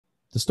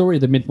the story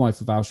of the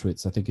Midwife of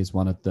Auschwitz, I think, is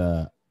one of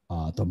the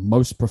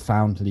most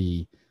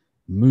profoundly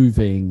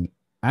moving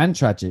and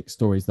tragic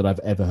stories that I've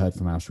ever heard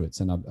from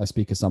Auschwitz. And I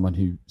speak as someone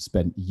who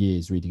spent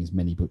years reading as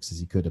many books as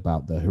he could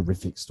about the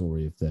horrific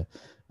story of the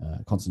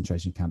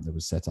concentration camp that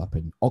was set up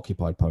in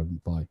occupied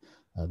Poland by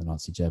the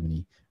Nazi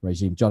Germany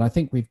regime. John, I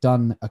think we've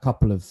done a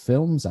couple of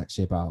films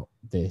actually about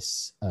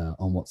this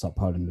on What's Up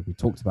Poland. We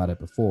talked about it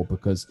before,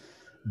 because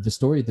the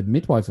story of the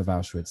Midwife of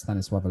Auschwitz,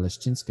 Stanisława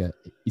Leszczyńska,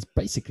 is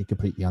basically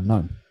completely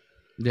unknown.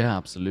 Yeah,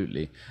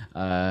 absolutely.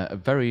 A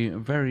very,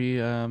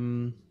 very, I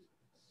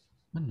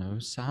don't know,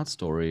 sad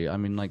story. I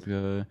mean, like,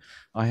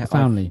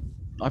 Profoundly.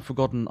 I've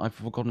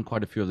forgotten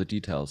quite a few of the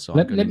details. So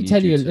Let me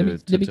tell you. Let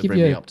me give bring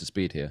you me up to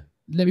speed here.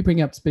 Let me bring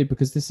you up to speed,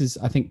 because this is,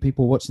 I think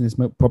people watching this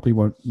probably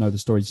won't know the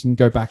stories. You can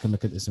go back and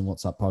look at this in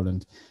What's Up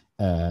Poland.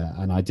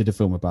 And I did a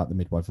film about the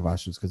Midwife of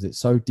Auschwitz because it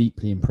so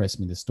deeply impressed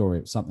me, the story.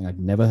 It was something I'd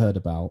never heard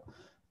about.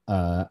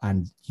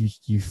 And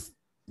you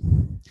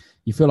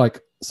feel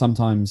like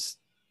sometimes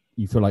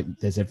you feel like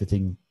there's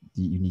everything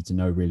that you need to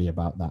know really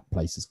about that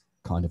place has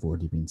kind of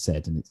already been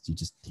said, and you're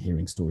just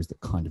hearing stories that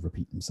kind of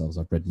repeat themselves.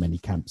 I've read many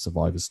camp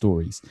survivor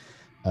stories,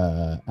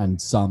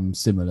 and some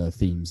similar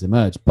themes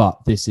emerge, but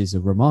this is a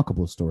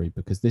remarkable story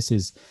because this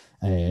is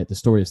the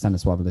story of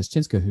Stanisława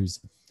Leszczyńska, who's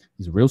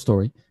a real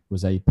story,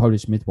 was a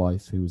Polish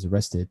midwife who was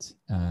arrested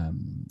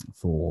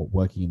for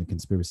working in a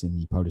conspiracy in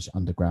the Polish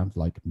underground,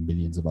 like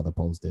millions of other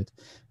Poles did,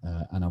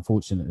 and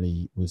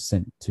unfortunately was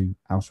sent to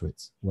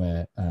Auschwitz,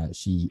 where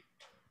she,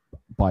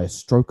 by a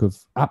stroke of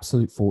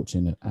absolute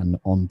fortune, and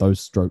on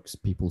those strokes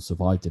people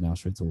survived in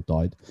Auschwitz or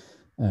died,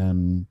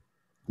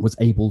 was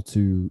able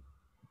to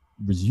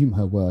resume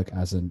her work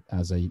as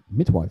a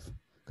midwife,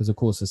 because of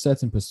course a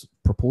certain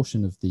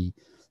proportion of the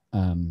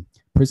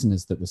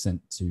prisoners that were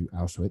sent to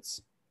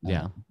Auschwitz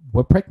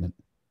were pregnant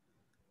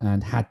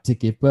and had to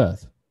give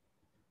birth.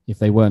 If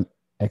they weren't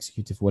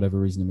executed for whatever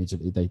reason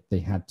immediately, they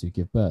had to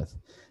give birth.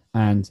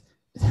 And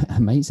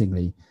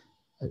amazingly,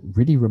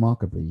 really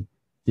remarkably,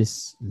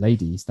 this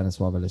lady,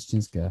 Stanisława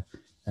Leszczyńska,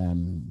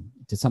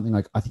 did something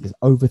like, I think it's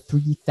over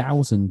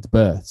 3,000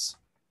 births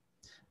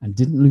and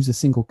didn't lose a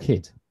single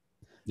kid.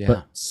 Yeah.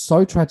 But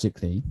so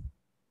tragically,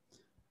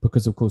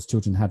 because of course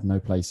children had no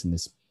place in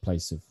this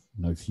place of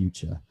no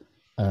future,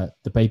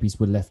 the babies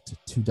were left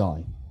to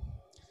die,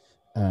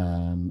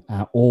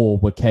 or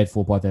were cared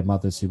for by their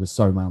mothers who were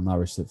so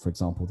malnourished that, for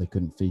example, they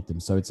couldn't feed them.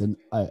 So it's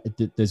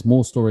there's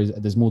more stories,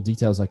 there's more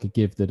details I could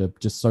give that are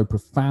just so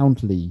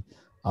profoundly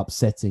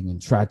upsetting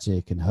and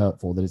tragic and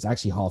hurtful that it's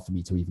actually hard for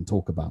me to even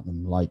talk about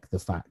them, like the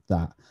fact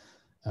that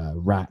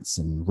rats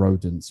and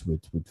rodents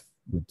would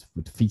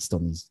feast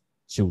on these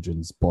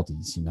children's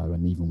bodies,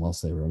 and even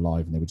whilst they were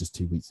alive, and they were just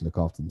too weak to look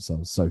after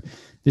themselves. So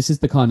this is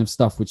the kind of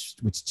stuff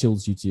which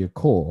chills you to your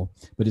core,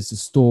 but it's a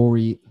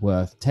story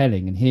worth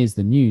telling. And here's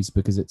the news,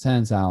 because it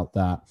turns out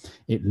that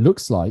it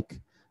looks like,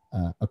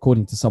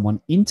 according to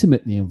someone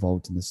intimately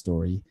involved in the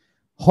story,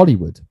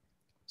 Hollywood,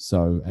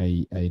 so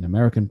an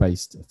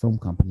American-based film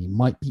company,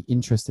 might be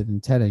interested in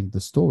telling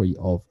the story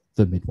of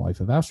the Midwife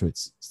of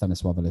Auschwitz,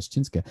 Stanisława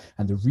Leszczyńska.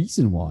 And the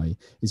reason why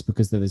is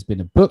because there's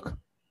been a book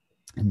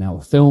and now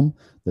a film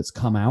that's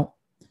come out,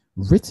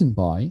 written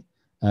by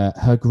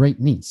her great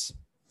niece,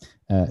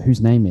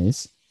 whose name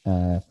is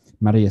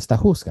Maria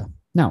Stachowska.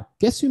 Now,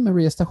 guess who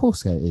Maria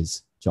Stachowska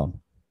is, John?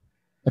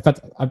 In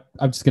fact,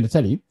 I'm just going to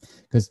tell you,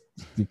 because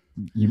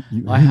you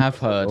I have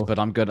heard, but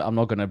I'm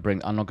not going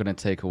to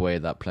take away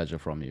that pleasure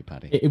from you,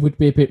 Paddy. It would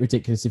be a bit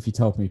ridiculous if you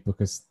told me,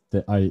 because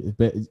but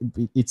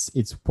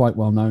it's quite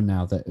well known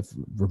now that,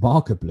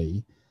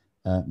 remarkably,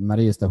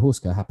 Maria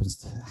Stachowska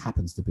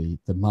happens to be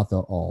the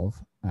mother of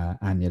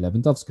Ania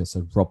Lewandowska,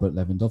 so Robert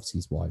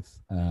Lewandowski's wife,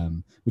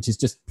 which is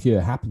just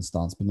pure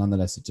happenstance, but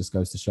nonetheless it just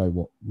goes to show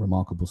what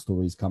remarkable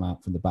stories come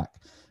out from the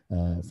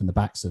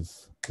backs of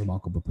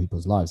remarkable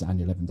people's lives.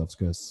 Ania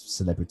Lewandowska is a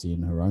celebrity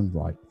in her own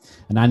right,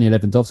 and Ania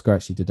Lewandowska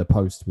actually did a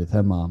post with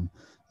her mum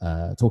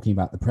talking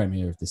about the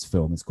premiere of this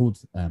film. It's called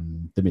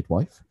The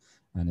Midwife,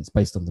 and it's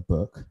based on the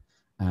book,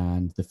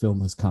 and the film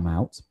has come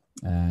out.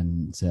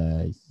 And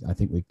I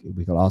think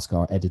we got to ask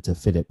our editor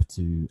Philip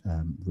to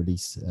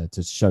release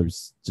to show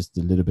just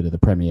a little bit of the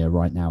premiere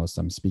right now as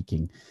I'm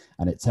speaking,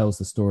 and it tells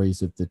the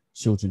stories of the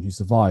children who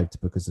survived,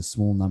 because a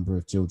small number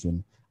of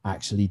children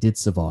actually did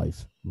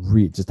survive,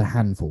 just a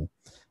handful,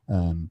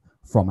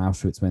 from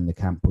Auschwitz when the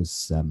camp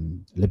was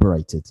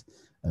liberated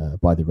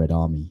by the Red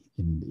Army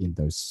in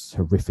those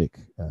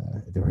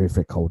the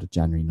horrific cold of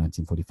January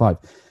 1945.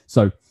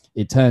 So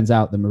it turns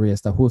out that Maria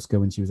Stachowska,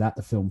 when she was at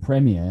the film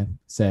premiere,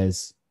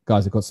 says,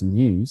 "Guys, I've got some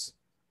news.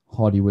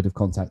 Hollywood have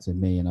contacted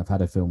me, and I've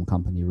had a film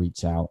company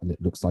reach out, and it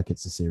looks like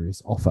it's a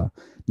serious offer."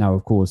 Now,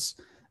 of course,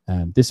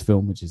 this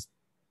film, which is,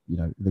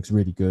 looks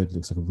really good,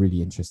 looks like a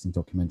really interesting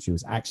documentary,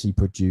 was actually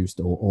produced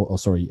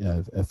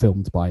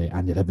filmed by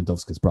Ania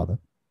Lewandowska's brother.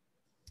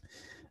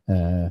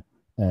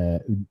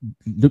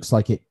 Looks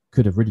like it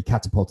could have really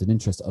catapulted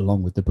interest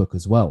along with the book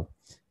as well.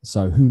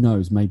 So who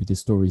knows? Maybe this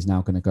story is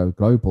now going to go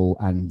global,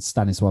 and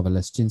Stanisława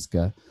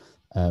Leszczyńska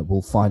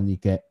will finally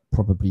get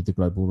probably the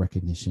global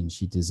recognition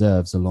she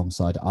deserves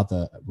alongside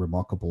other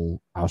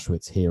remarkable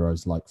Auschwitz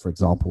heroes, like, for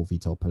example,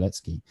 Witold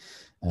Pilecki,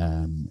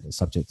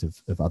 subject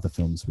of other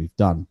films we've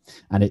done.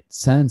 And it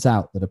turns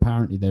out that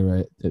apparently there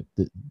are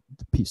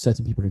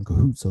certain people in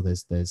cahoots, or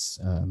there's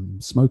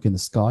smoke in the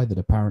sky, that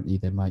apparently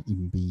there might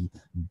even be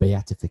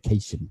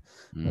beatification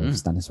of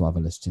Stanisława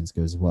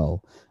Leszczyńska as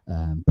well,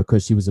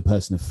 because she was a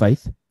person of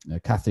faith, a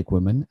Catholic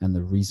woman, and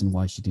the reason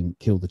why she didn't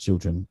kill the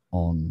children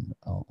on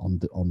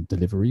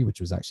delivery,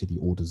 which was actually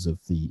the orders of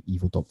the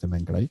evil Dr.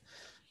 Mengele,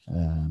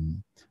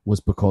 was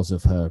because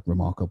of her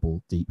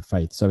remarkable deep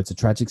faith. So it's a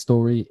tragic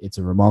story. It's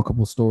a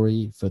remarkable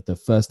story. For the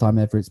first time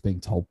ever, it's being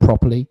told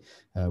properly,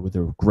 with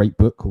a great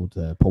book called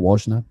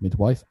Położna,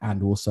 Midwife,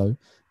 and also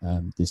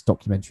this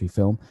documentary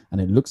film. And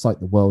it looks like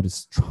the world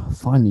is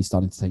finally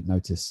starting to take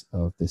notice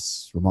of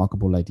this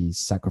remarkable lady's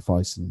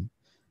sacrifice and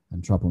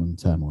trouble and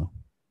turmoil.